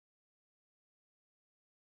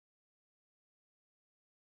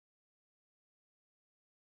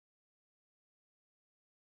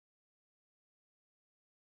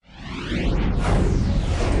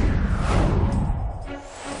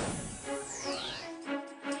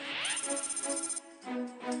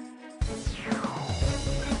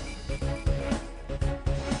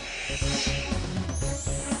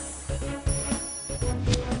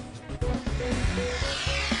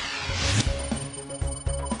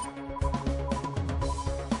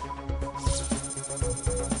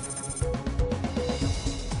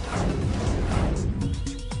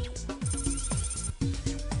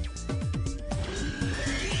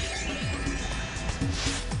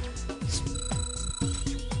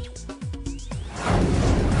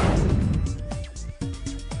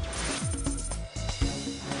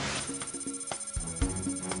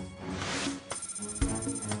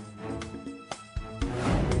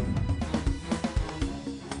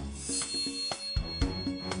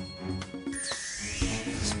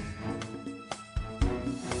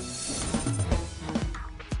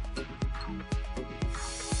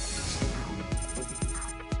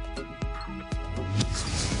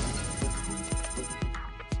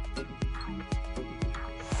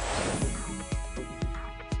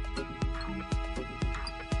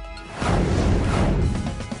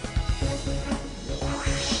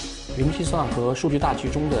计算和数据大局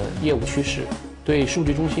中的业务趋势，对数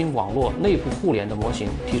据中心网络内部互联的模型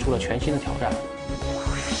提出了全新的挑战。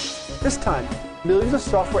This time, millions of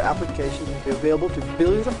software applications will be available to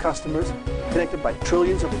billions of customers connected by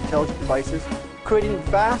trillions of intelligent devices, creating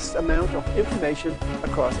vast amounts of information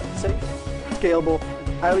across a safe, scalable,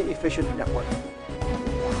 and highly efficient network.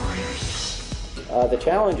 The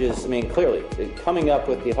challenge is, clearly, coming up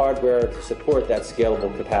with the hardware to support that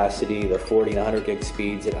scalable capacity, the 40 and 100 gig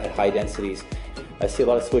speeds at high densities. I see a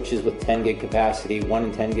lot of switches with 10 gig capacity, 1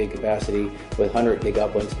 and 10 gig capacity, with 100 gig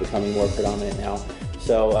uplinks becoming more predominant now.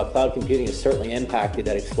 So cloud computing has certainly impacted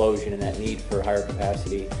that explosion and that need for higher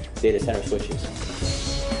capacity data center switches.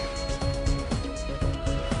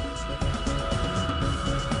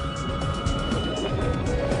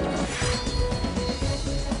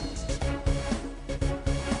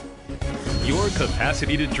 Your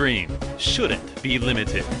capacity to dream shouldn't be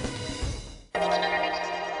limited.